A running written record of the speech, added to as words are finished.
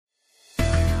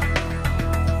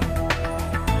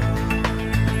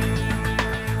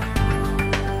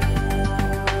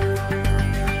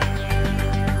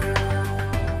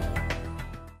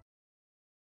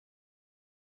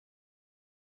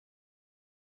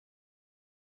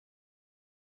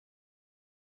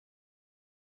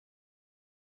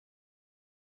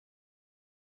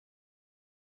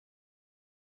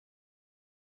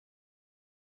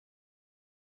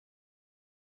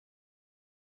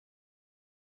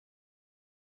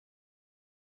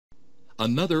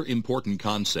Another important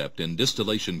concept in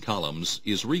distillation columns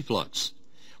is reflux.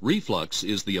 Reflux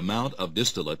is the amount of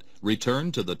distillate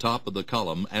returned to the top of the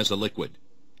column as a liquid.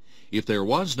 If there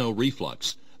was no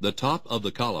reflux, the top of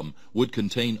the column would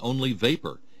contain only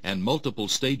vapor and multiple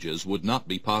stages would not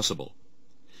be possible.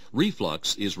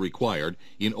 Reflux is required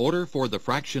in order for the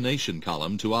fractionation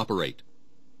column to operate.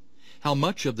 How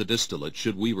much of the distillate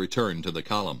should we return to the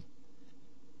column?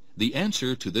 The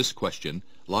answer to this question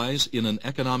lies in an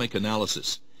economic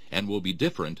analysis and will be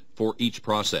different for each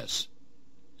process.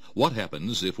 What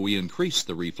happens if we increase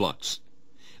the reflux?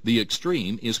 The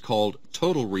extreme is called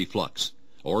total reflux,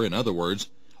 or in other words,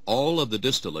 all of the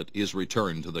distillate is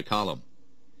returned to the column.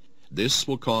 This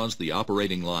will cause the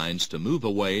operating lines to move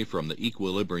away from the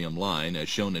equilibrium line as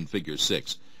shown in Figure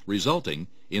 6, resulting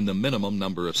in the minimum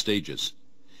number of stages.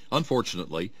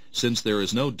 Unfortunately, since there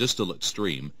is no distillate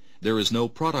stream, there is no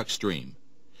product stream.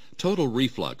 Total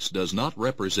reflux does not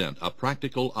represent a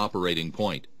practical operating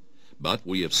point, but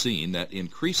we have seen that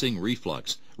increasing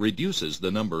reflux reduces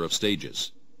the number of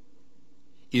stages.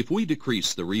 If we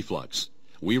decrease the reflux,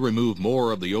 we remove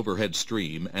more of the overhead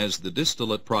stream as the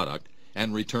distillate product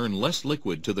and return less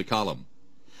liquid to the column.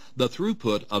 The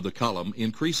throughput of the column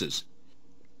increases.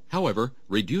 However,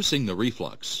 reducing the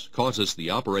reflux causes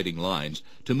the operating lines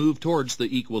to move towards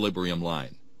the equilibrium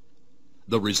line.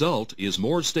 The result is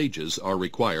more stages are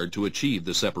required to achieve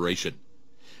the separation.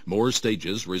 More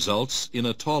stages results in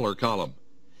a taller column.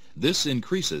 This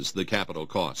increases the capital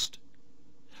cost.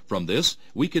 From this,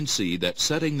 we can see that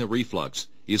setting the reflux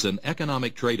is an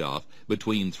economic trade-off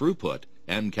between throughput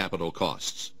and capital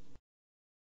costs.